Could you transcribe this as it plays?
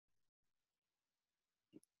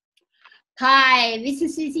Hi, this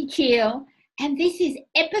is Suzie Cheel, and this is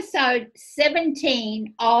episode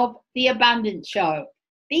 17 of The Abundance Show.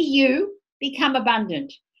 Be you, become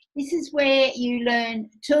abundant. This is where you learn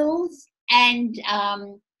tools and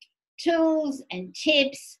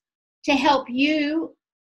tips to help you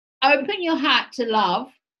open your heart to love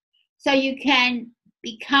so you can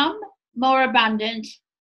become more abundant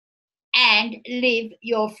and live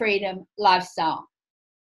your freedom lifestyle.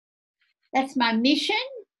 That's my mission,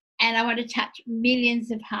 and I want to touch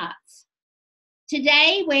millions of hearts.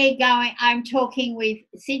 Today I'm talking with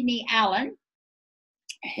SydneyThe,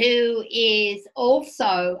 who is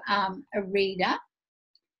also a reader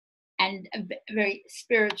and a very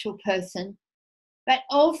spiritual person, but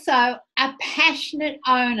also a passionate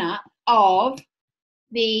owner of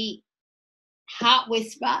the Heart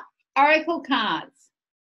Whisper Oracle cards.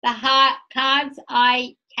 The heart cards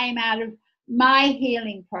I came out of my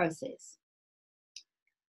healing process.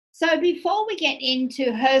 So before we get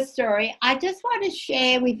into her story, I just want to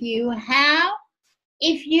share with you how,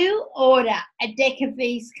 if you order a deck of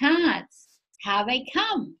these cards, how they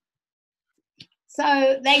come.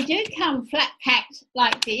 So they do come flat packed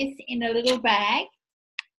like this in a little bag,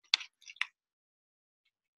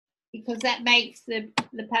 because that makes the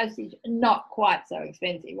postage not quite so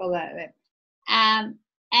expensive. And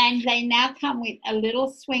they now come with a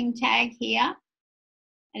little swing tag here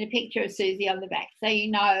and a picture of Suzie on the back, so you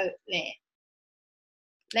know there.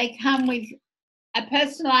 They come with a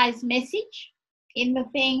personalised message in the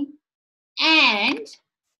thing and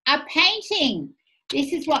a painting.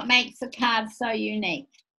 This is what makes the cards so unique.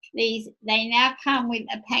 They now come with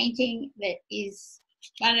a painting that is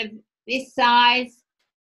one of this size.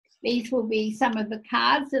 These will be some of the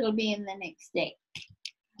cards that will be in the next deck.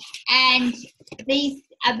 And these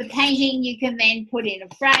are the painting you can then put in a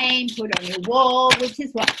frame, put on your wall, which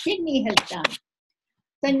is what Sydney has done.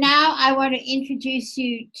 So now I want to introduce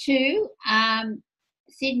you to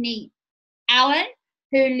SydneyThe,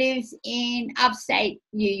 who lives in upstate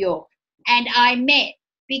New York. And I met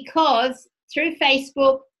through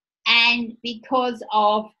Facebook and because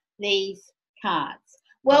of these cards.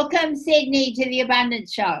 Welcome, Sydney, to the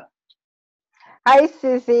Abundance Show. Hi,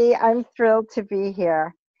 Suzie. I'm thrilled to be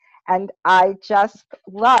here. And I just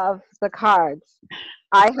love the cards.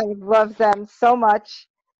 I have loved them so much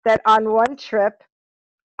that on one trip,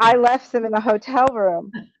 I left them in a hotel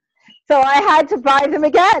room. So I had to buy them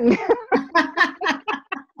again.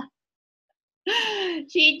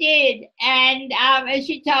 She did. And as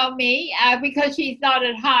she told me, because she's not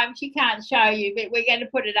at home, she can't show you, but we're going to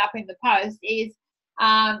put it up in the post, is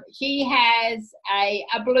she has a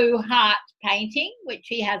blue heart painting, which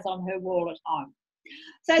she has on her wall at home.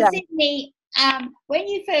 So, yeah. Sydney, when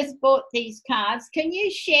you first bought these cards, can you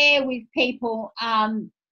share with people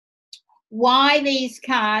why these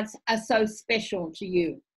cards are so special to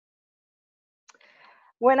you?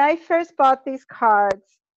 When I first bought these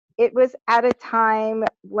cards, it was at a time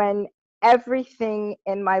when everything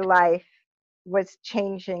in my life was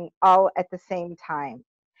changing all at the same time.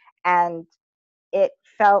 And it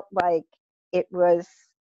felt like it was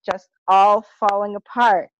just all falling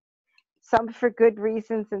apart, some for good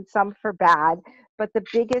reasons and some for bad. But the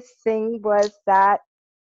biggest thing was that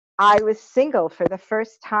I was single for the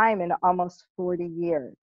first time in almost 40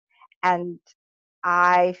 years. And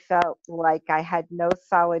I felt like I had no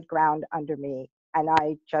solid ground under me, and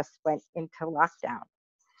I just went into lockdown.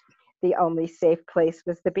 The only safe place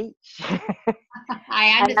was the beach.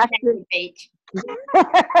 I understand the beach.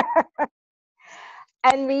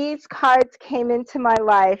 And these cards came into my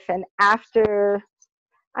life, and after,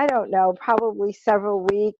 I don't know, probably several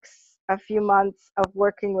weeks, a few months of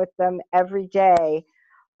working with them every day,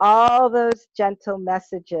 all those gentle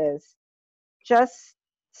messages just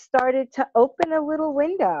started to open a little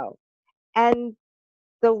window, and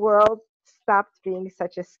the world stopped being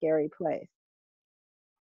such a scary place.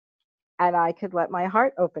 And I could let my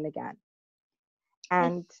heart open again.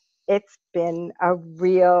 And it's been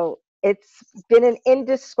an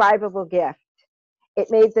indescribable gift. It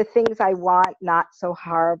made the things I want not so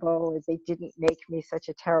horrible. They didn't make me such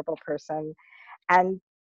a terrible person. And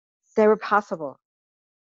they were possible.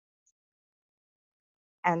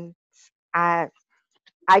 And I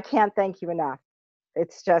can't thank you enough.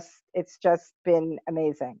 It's just been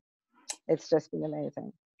amazing. It's just been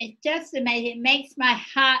amazing. It's just amazing. It makes my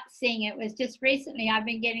heart sing. It was just recently I've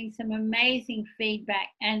been getting some amazing feedback,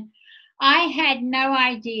 and I had no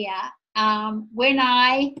idea when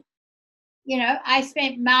I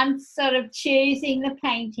spent months sort of choosing the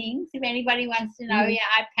paintings. If anybody wants to know,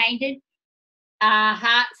 I painted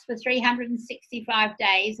hearts for 365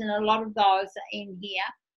 days, and a lot of those are in here.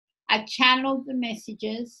 I channeled the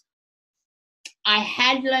messages. I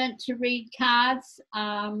had learnt to read cards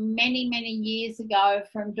many, many years ago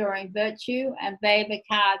from Drawing Virtue, and they were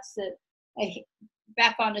cards that are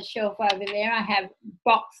back on the shelf over there. I have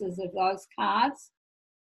boxes of those cards.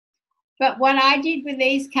 But what I did with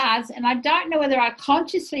these cards, and I don't know whether I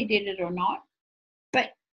consciously did it or not,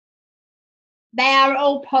 but they are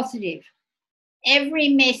all positive. Every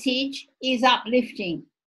message is uplifting.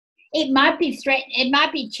 It might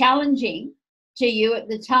be challenging to you at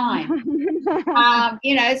the time.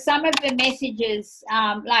 You know, some of the messages,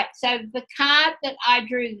 so the card that I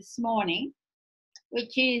drew this morning,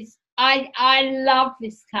 which is, I love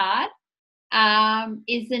this card,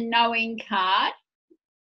 is the knowing card.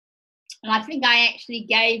 And I think I actually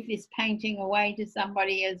gave this painting away to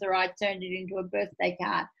somebody or I turned it into a birthday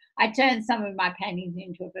card. I turned some of my paintings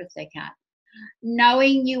into a birthday card.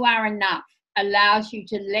 Knowing you are enough allows you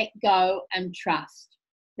to let go and trust.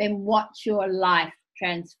 Then watch your life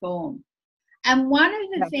transform. And one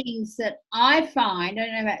of the things that I find, I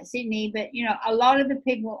don't know about Sydney, but, you know, a lot of the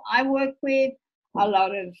people I work with, a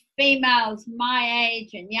lot of females my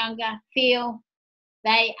age and younger feel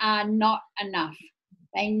they are not enough.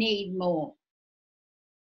 They need more.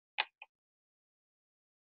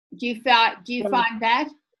 Do you find that?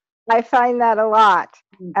 I find that a lot,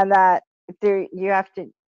 and that you have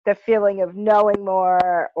the feeling of knowing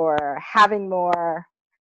more or having more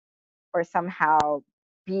or somehow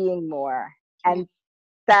being more. And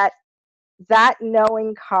that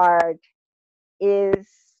knowing card is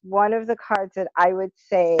one of the cards that I would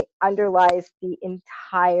say underlies the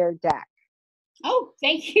entire deck. Oh,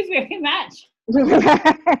 thank you very much.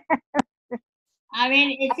 I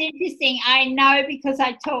mean, it's interesting. I know because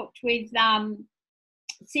I talked with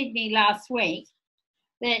Sydney last week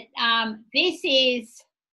that this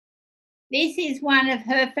is one of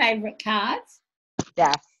her favourite cards.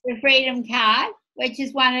 Yes. The Freedom card, which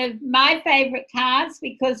is one of my favourite cards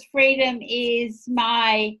because freedom is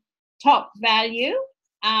my top value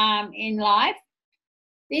in life.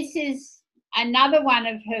 This is another one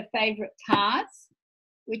of her favourite cards,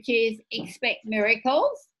 which is Expect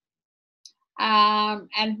Miracles.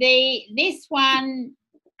 And this one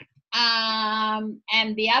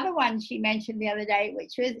and the other one she mentioned the other day,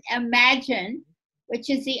 which was Imagine, which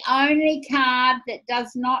is the only card that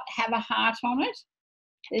does not have a heart on it.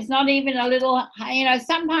 There's not even a little, you know,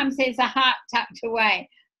 sometimes there's a heart tucked away.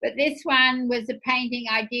 But this one was a painting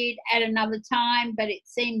I did at another time, but it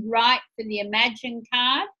seemed right for the Imagine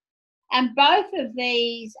card. And both of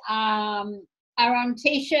these are on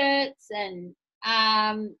T-shirts and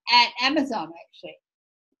at Amazon, actually.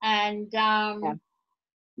 And,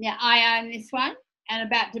 yeah, I own this one and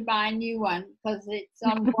about to buy a new one because it's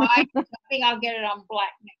on white. I think I'll get it on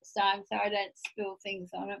black next time so I don't spill things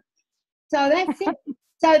on it. So that's it.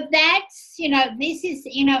 So that's, you know, this is,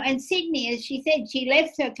 you know, and Sydney, as she said, she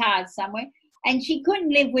left her cards somewhere and she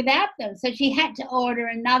couldn't live without them. So she had to order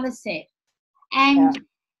another set. And,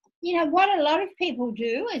 you know, what a lot of people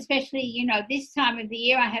do, especially, you know, this time of the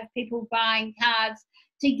year, I have people buying cards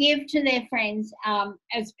to give to their friends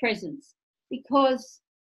as presents because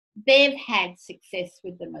they've had success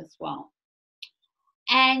with them as well.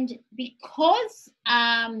 And because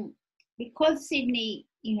Sydney,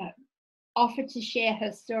 you know, offered to share her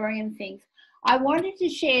story and things, I wanted to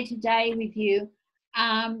share today with you,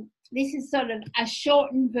 this is sort of a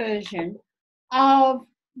shortened version of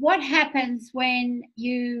what happens when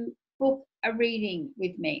you book a reading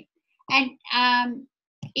with me. And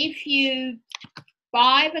if you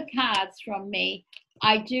buy the cards from me,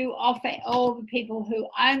 I do offer all the people who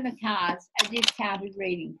own the cards a discounted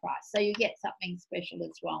reading price. So you get something special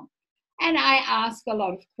as well. And I ask a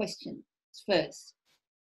lot of questions first.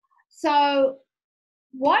 So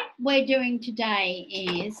what we're doing today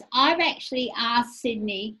is I've actually asked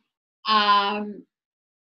Sydney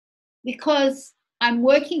because I'm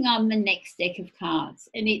working on the next deck of cards,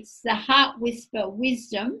 and it's the Heart Whisper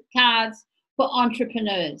Wisdom cards for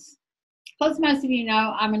entrepreneurs. Because most of you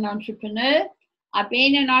know, I'm an entrepreneur. I've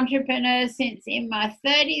been an entrepreneur since in my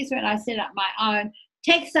 30s when I set up my own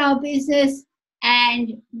textile business.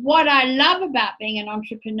 And what I love about being an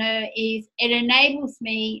entrepreneur is it enables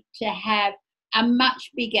me to have a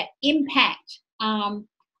much bigger impact on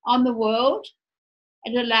the world.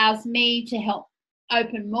 It allows me to help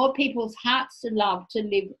open more people's hearts to love, to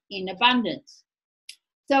live in abundance.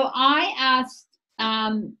 So I asked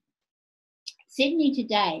Sydney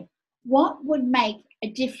today, what would make a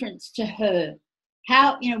difference to her?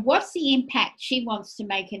 How, you know, what's the impact she wants to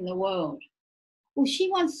make in the world? Well, she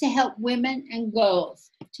wants to help women and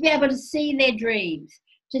girls to be able to see their dreams,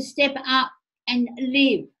 to step up and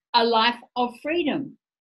live a life of freedom.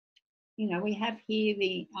 you know, we have here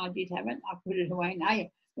I did have it, I put it away now.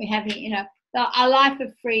 We have here, you know, a life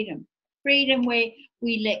of freedom. Freedom where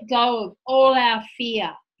we let go of all our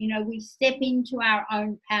fear. You know, we step into our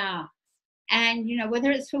own power. And, you know,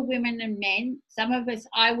 whether it's for women and men, some of us,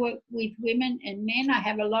 I work with women and men. I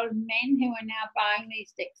have a lot of men who are now buying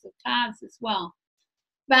these decks of cards as well.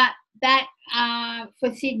 But that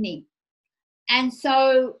for Sydney. And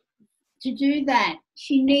so to do that,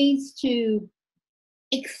 she needs to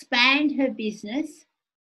expand her business,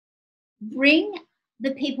 bring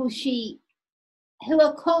the people who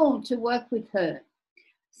are called to work with her.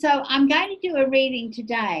 So I'm going to do a reading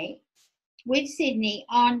today with Sydney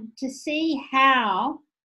to see how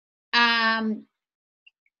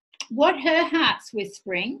what her heart's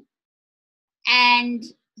whispering and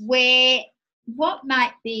what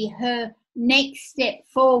might be her next step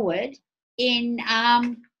forward in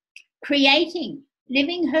creating,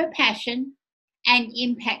 living her passion and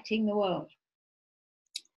impacting the world.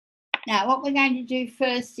 Now, what we're going to do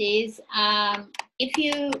first is,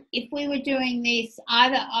 if we were doing this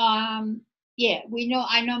either, I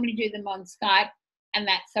normally do them on Skype, and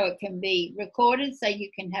that's so it can be recorded, so you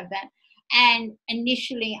can have that. And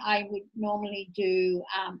initially, I would normally do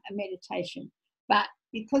a meditation, but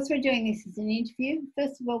because we're doing this as an interview,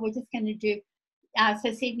 first of all, we're just going to do.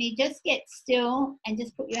 So Sydney, just get still and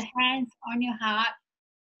just put your hands on your heart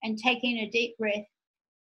and take in a deep breath.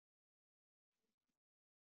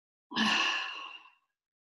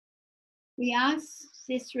 We ask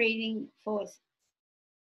this reading for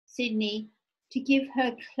Sydney to give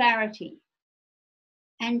her clarity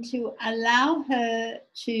and to allow her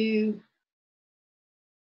to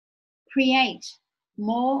create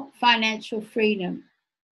more financial freedom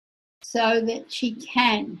so that she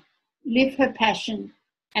can live her passion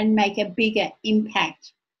and make a bigger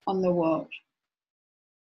impact on the world.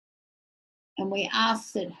 And we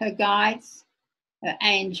ask that her guides, her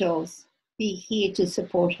angels, be here to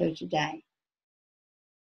support her today.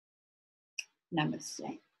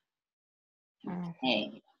 Namaste.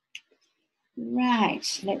 Okay.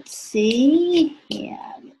 Right, let's see here.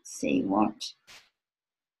 Let's see what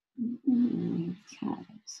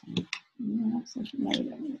cards.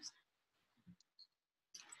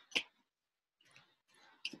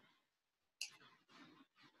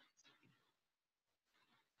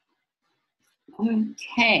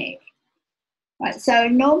 Okay. Right, so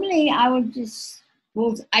normally I would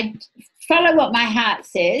I follow what my heart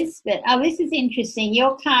says, but this is interesting.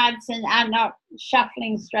 Your cards are not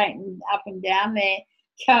shuffling straight and up and down, they're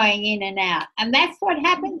going in and out. And that's what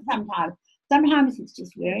happens sometimes. Sometimes it's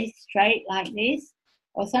just very straight like this,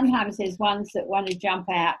 or sometimes there's ones that want to jump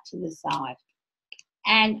out to the side.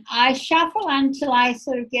 And I shuffle until I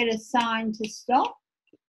sort of get a sign to stop.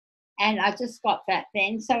 And I just got that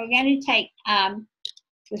then. So we're going to take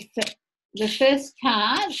the first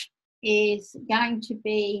card is going to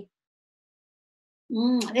be,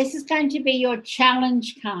 this is going to be your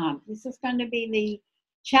challenge card. This is going to be the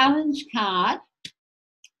challenge card.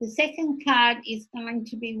 The second card is going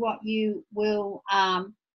to be what you will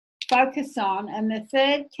focus on. And the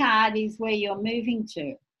third card is where you're moving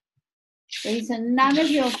to. These are none of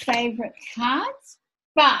your favourite cards,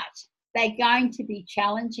 but they're going to be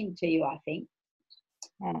challenging to you, I think.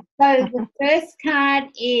 So the first card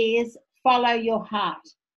is follow your heart.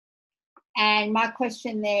 And my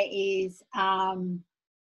question there is,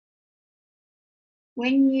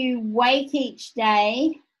 when you wake each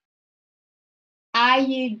day, are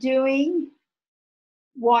you doing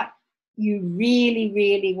what you really,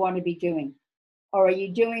 really want to be doing? Or are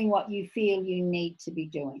you doing what you feel you need to be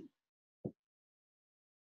doing?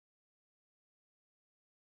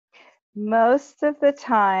 Most of the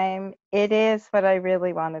time, it is what I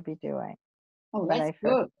really want to be doing. Oh, that's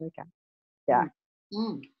good. Yeah.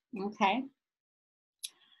 Okay.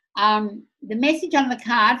 The message on the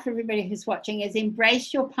card for everybody who's watching is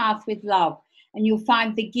embrace your path with love, and you'll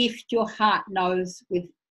find the gift your heart knows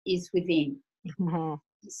is within. Mm-hmm.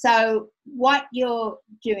 So what you're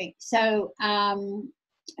doing, so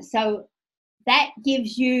that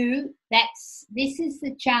gives you, this is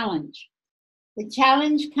the challenge. The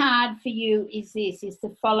challenge card for you is to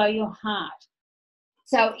follow your heart.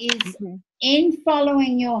 So in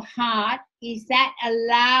following your heart, is that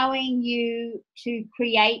allowing you to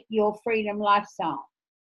create your freedom lifestyle?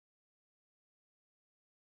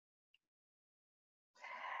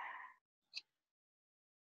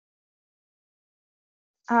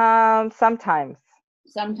 Sometimes.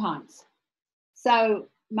 So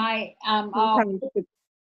my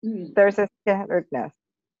there's a scatteredness.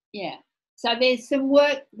 Yeah. So there's some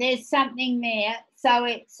work. There's something there. So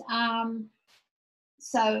it's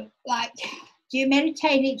so like do you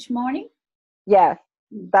meditate each morning? Yes,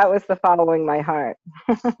 that was the following my heart.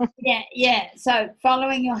 Yeah. So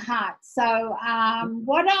following your heart. So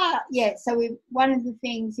one of the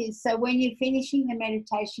things is, so when you're finishing the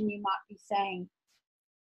meditation, you might be saying,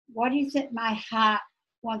 what is it my heart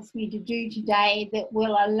wants me to do today that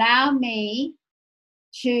will allow me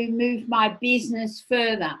to move my business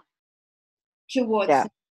further towards. Yeah.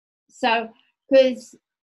 So, because,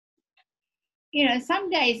 some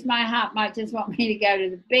days my heart might just want me to go to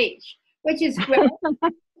the beach, which is great,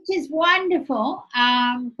 which is wonderful,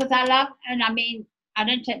 because I love, and I mean, I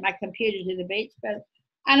don't take my computer to the beach,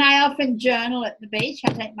 and I often journal at the beach. I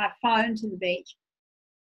take my phone to the beach.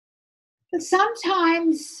 But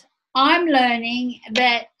sometimes I'm learning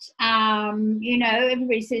that,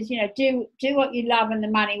 everybody says, do what you love and the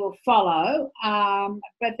money will follow,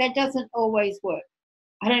 but that doesn't always work.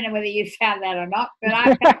 I don't know whether you found that or not, but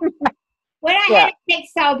I found when I had a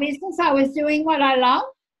textile business, I was doing what I love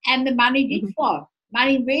and the money did flow.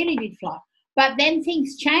 Money really did flow. But then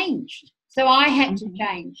things changed. So I had to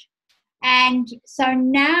change. And so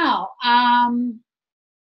now,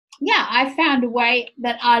 I found a way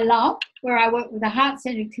that I love, where I work with a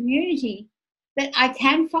heart-centered community, that I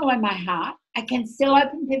can follow my heart. I can still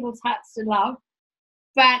open people's hearts to love,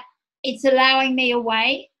 but it's allowing me a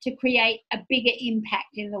way to create a bigger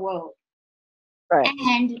impact in the world. Right.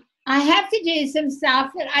 And I have to do some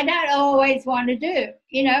stuff that I don't always want to do.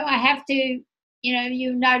 I have to,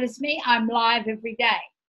 you notice me, I'm live every day.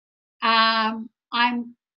 I'm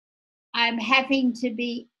having to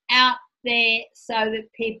be out there so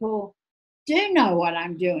that people do know what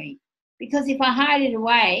I'm doing. Because if I hide it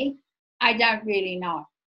away, I don't really know.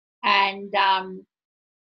 And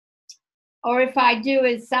or if I do,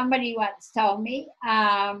 as somebody once told me,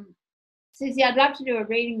 Suzie, I'd love to do a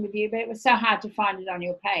reading with you, but it was so hard to find it on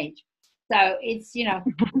your page. So it's,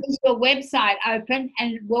 is your website open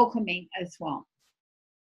and welcoming as well.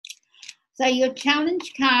 So your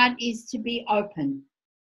challenge card is to be open.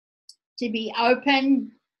 To be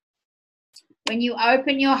open. When you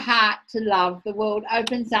open your heart to love, the world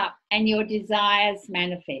opens up and your desires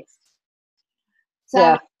manifest.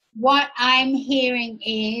 So what I'm hearing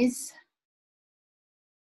is,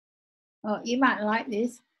 you might like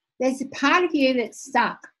this, there's a part of you that's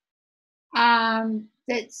stuck,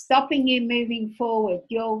 that's stopping you moving forward.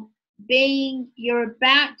 You're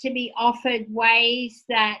about to be offered ways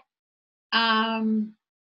that are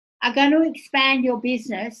going to expand your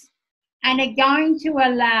business and are going to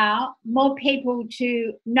allow more people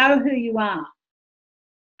to know who you are.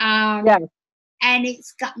 And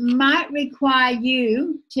might require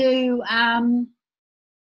you to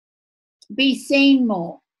be seen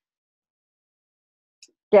more.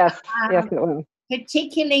 Yes, yes, it will.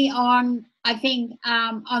 Particularly on, I think,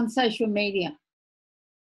 on social media.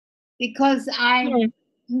 Because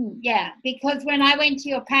because when I went to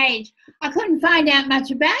your page, I couldn't find out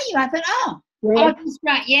much about you. I thought, that's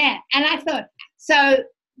right, yeah. And I thought, so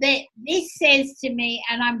this says to me,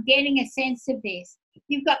 and I'm getting a sense of this,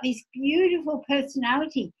 you've got this beautiful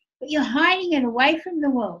personality, but you're hiding it away from the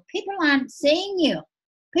world. People aren't seeing you.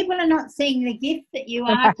 People are not seeing the gift that you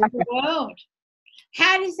are to the world.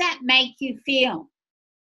 How does that make you feel?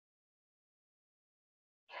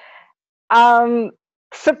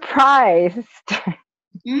 Surprised.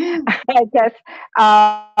 I guess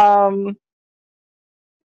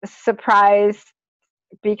surprised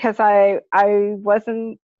because I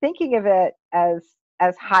wasn't thinking of it as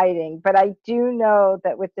hiding, but I do know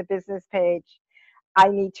that with the business page, I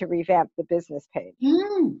need to revamp the business page.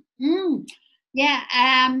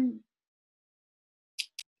 Yeah.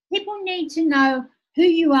 People need to know who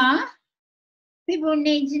you are. People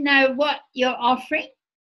need to know what you're offering.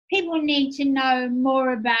 People need to know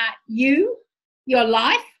more about you, your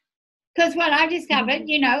life. Because what I discovered,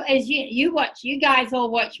 as you guys all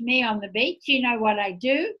watch me on the beach, you know what I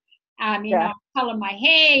do. I color my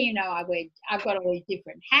hair, I've got all these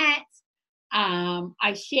different hats.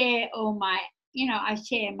 I share I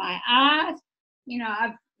share my art.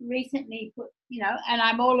 I've recently put, and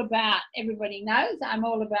I'm all about, everybody knows, I'm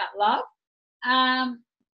all about love.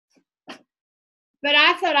 But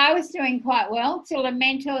I thought I was doing quite well till a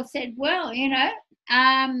mentor said, well,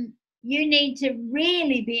 you need to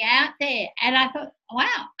really be out there. And I thought,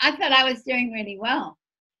 wow, I thought I was doing really well.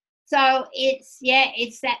 So it's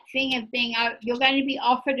that thing of being, you're going to be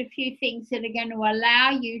offered a few things that are going to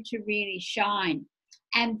allow you to really shine.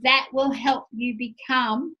 And that will help you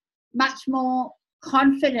become much more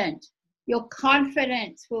confident. Your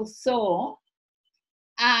confidence will soar.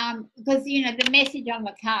 Because, the message on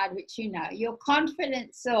the card, which your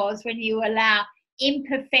confidence soars when you allow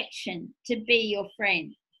imperfection to be your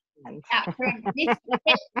friend. from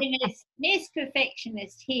this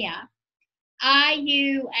perfectionist here. Are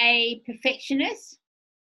you a perfectionist?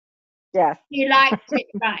 Yes. You like to,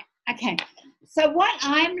 right? Okay. So what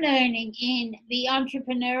I'm learning in the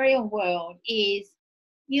entrepreneurial world is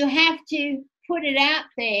you have to put it out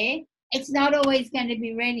there. It's not always going to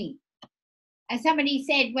be ready. As somebody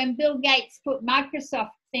said, when Bill Gates put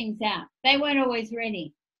Microsoft things out, they weren't always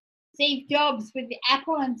ready. Steve Jobs with the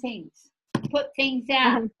Apple and things, put things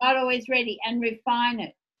out, not always ready, and refine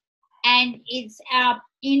it. And it's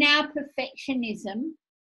in our perfectionism,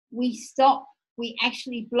 we stop, we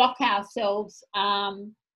actually block ourselves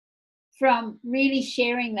from really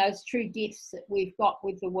sharing those true gifts that we've got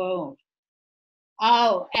with the world.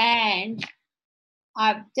 Oh, and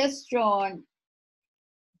I've just drawn,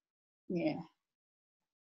 yeah.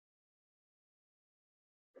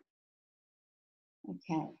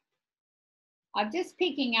 Okay. I'm just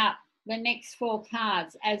picking up the next 4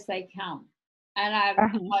 cards as they come. And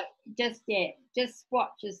just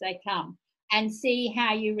watch as they come and see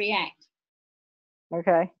how you react.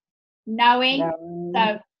 Okay. Knowing.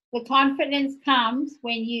 So the confidence comes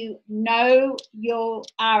when you know you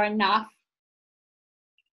are enough.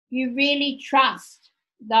 You really trust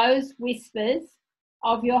those whispers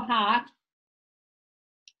of your heart.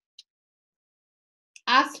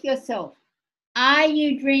 Ask yourself, are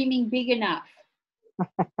you dreaming big enough?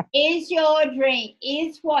 Is your dream,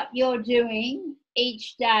 is what you're doing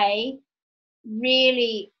each day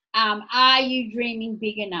really, are you dreaming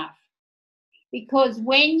big enough? Because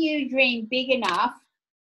when you dream big enough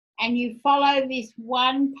and you follow this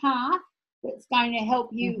one path that's going to help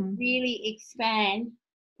you really expand,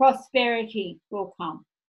 prosperity will come.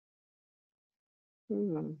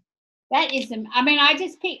 That is, I mean, I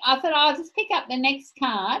thought I'll just pick up the next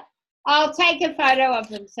card. I'll take a photo of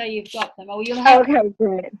them so you've got them, or you'll have. Okay,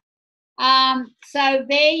 great. So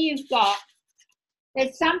there you've got.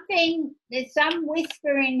 There's some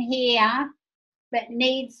whisper in here that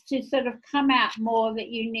needs to sort of come out more, that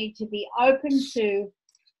you need to be open to.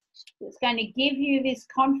 That's going to give you this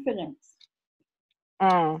confidence.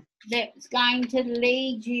 That's going to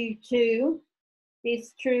lead you to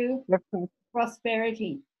this true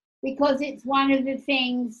prosperity, because it's one of the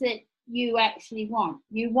things that you actually want.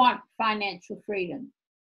 You want financial freedom.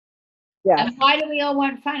 Yes. And why do we all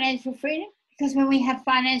want financial freedom? Because when we have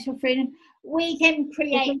financial freedom, we can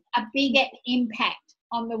create a bigger impact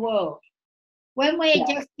on the world. When we're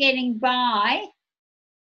just getting by,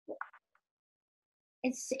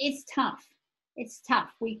 it's tough. It's tough.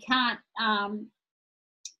 We can't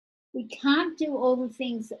do all the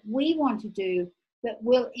things that we want to do that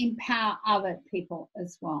will empower other people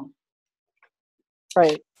as well.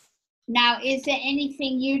 Right. Now, is there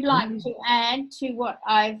anything you'd like to add to what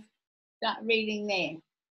I've got reading there?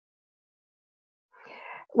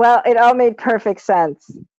 Well, it all made perfect sense,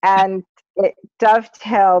 and it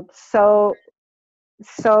dovetailed so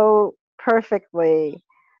perfectly,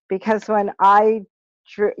 because when I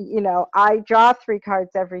drew, I draw 3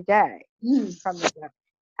 cards every day from the deck,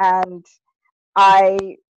 and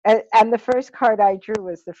the first card I drew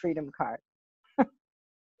was the freedom card.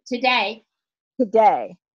 Today. You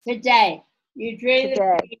drew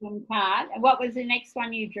the freedom card. And what was the next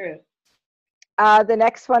one you drew? The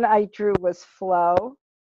next one I drew was flow.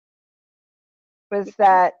 Was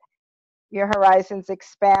that your horizons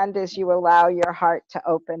expand as you allow your heart to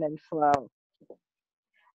open and flow.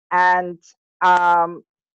 And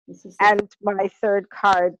my third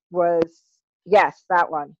card was, yes, that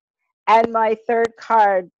one. And my third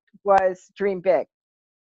card was dream big.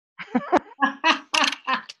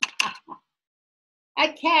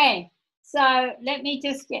 Okay, so let me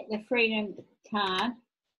just get the freedom card.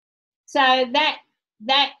 So that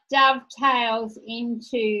dovetails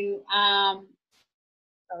into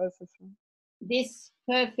this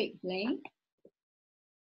perfectly.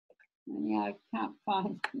 Yeah, I can't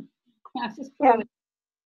find it. I just put it.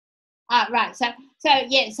 Right.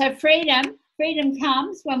 So freedom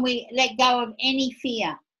comes when we let go of any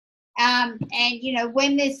fear. And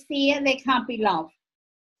when there's fear, there can't be love.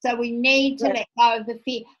 So we need to let go of the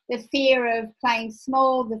fear of playing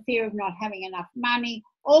small, the fear of not having enough money,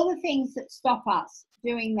 all the things that stop us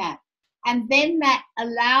doing that. And then that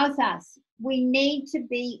allows us, we need to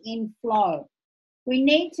be in flow. We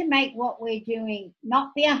need to make what we're doing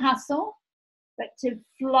not be a hustle, but to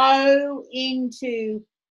flow into,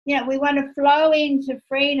 we want to flow into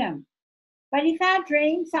freedom. But if our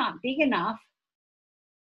dreams aren't big enough,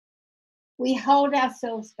 we hold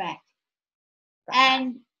ourselves back.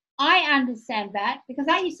 And I understand that, because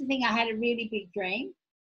I used to think I had a really big dream.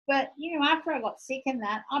 But, after I got sick and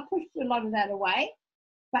that, I pushed a lot of that away.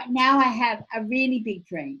 but now I have a really big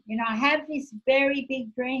dream. You know, I have this very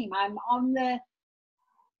big dream.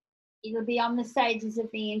 It'll be on the stages of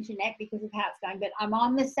the internet because of how it's going, but I'm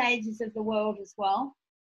on the stages of the world as well.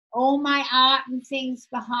 All my art and things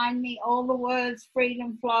behind me, all the words,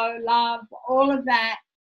 freedom, flow, love, all of that.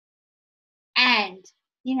 And,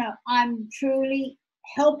 you know, I'm truly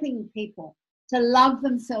helping people to love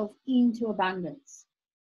themselves into abundance.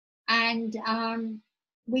 And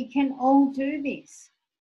we can all do this.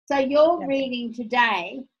 So your reading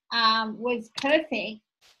today was perfect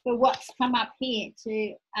for what's come up here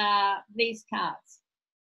to these cards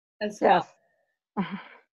as well.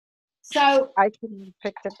 So I couldn't have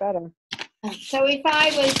picked it better. So if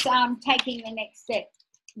I was taking the next step,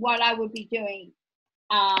 what I would be doing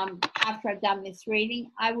after I've done this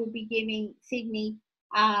reading, I would be giving Sydney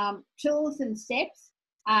tools and steps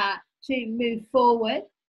to move forward,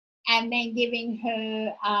 and then giving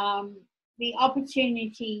her the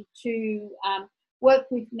opportunity to work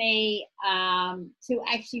with me to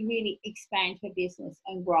actually really expand her business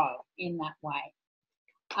and grow in that way.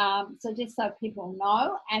 So just so people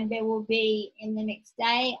know, and there will be in the next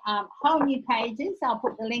day whole new pages. I'll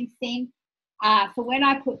put the links in for when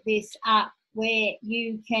I put this up, where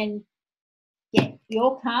you can get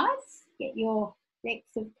your cards, get your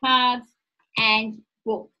decks of cards, and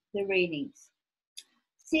book the readings.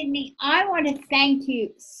 Sydney, I want to thank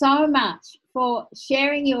you so much for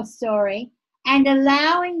sharing your story and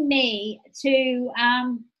allowing me to,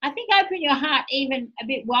 I think, open your heart even a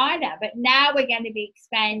bit wider. But now we're going to be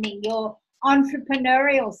expanding your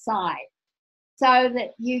entrepreneurial side so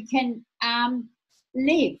that you can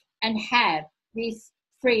live and have this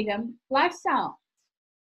freedom lifestyle.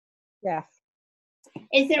 Yes.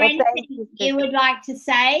 Is there anything you would like to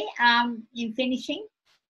say in finishing?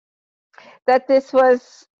 That this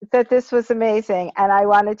was amazing, and I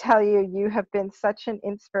want to tell you, you have been such an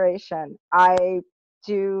inspiration. I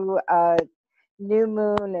do a new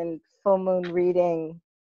moon and full moon reading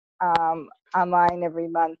online every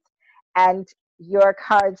month, and your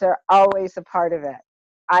cards are always a part of it.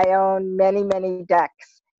 I own many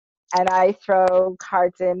decks, and I throw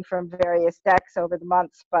cards in from various decks over the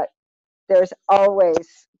months, but there's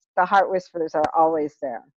always, the heart whispers are always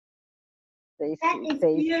there. That is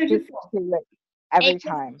beautiful. Every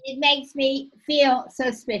time. It makes me feel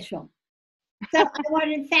so special. So I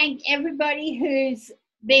want to thank everybody who's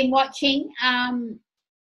been watching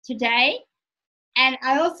today. And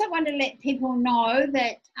I also want to let people know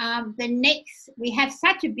that we have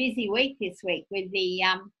such a busy week this week with the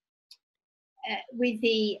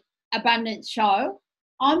Abundance Show.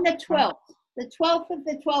 On the 12th, the 12th of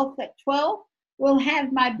the 12th at 12, we'll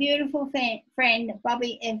have my beautiful friend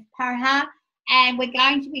Bobby F. Parha, and we're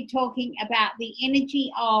going to be talking about the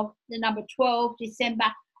energy of the number 12, December,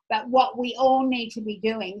 but what we all need to be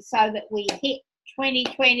doing so that we hit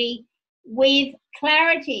 2020 with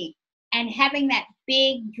clarity and having that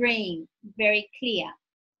big dream very clear.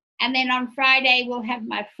 And then on Friday, we'll have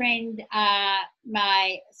my friend,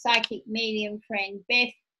 my psychic medium friend,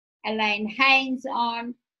 Beth Elaine Haynes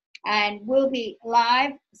on, and we'll be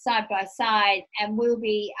live side by side, and we'll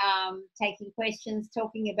be taking questions,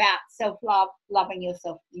 talking about self-love, loving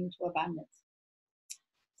yourself into abundance.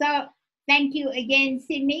 So thank you again,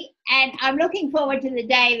 Sydney, and I'm looking forward to the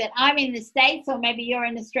day that I'm in the States, or maybe you're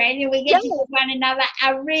in Australia. We get to give one another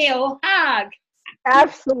a real hug.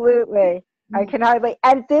 Absolutely. I can hardly,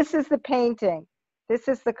 and this is the painting. This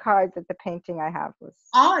is the card that the painting I have was.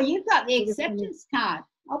 Oh, you've got the acceptance card.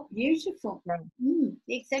 Oh, beautiful.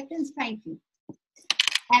 The acceptance painting.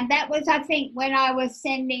 And that was, I think, when I was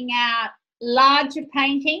sending out larger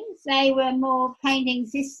paintings. They were more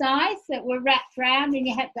paintings this size that were wrapped around and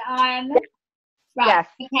you had to iron them. Right. Yes.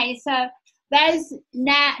 Okay, so those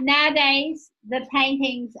nowadays, the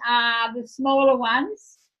paintings are the smaller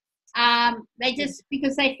ones. They just,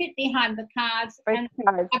 because they fit behind the cards, and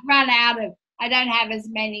I've run out of, I don't have as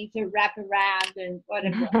many to wrap around and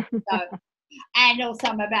whatever. So, and also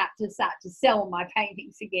I'm about to start to sell my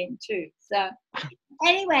paintings again too. So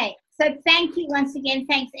anyway, so thank you once again.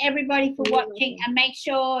 Thanks everybody for watching, and make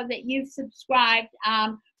sure that you've subscribed,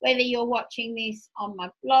 whether you're watching this on my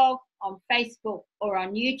blog, on Facebook, or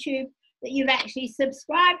on YouTube, that you've actually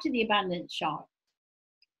subscribed to the Abundance Show.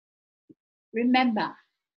 Remember,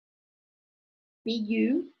 be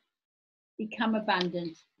you, become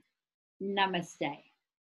abundant. Namaste.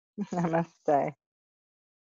 Namaste.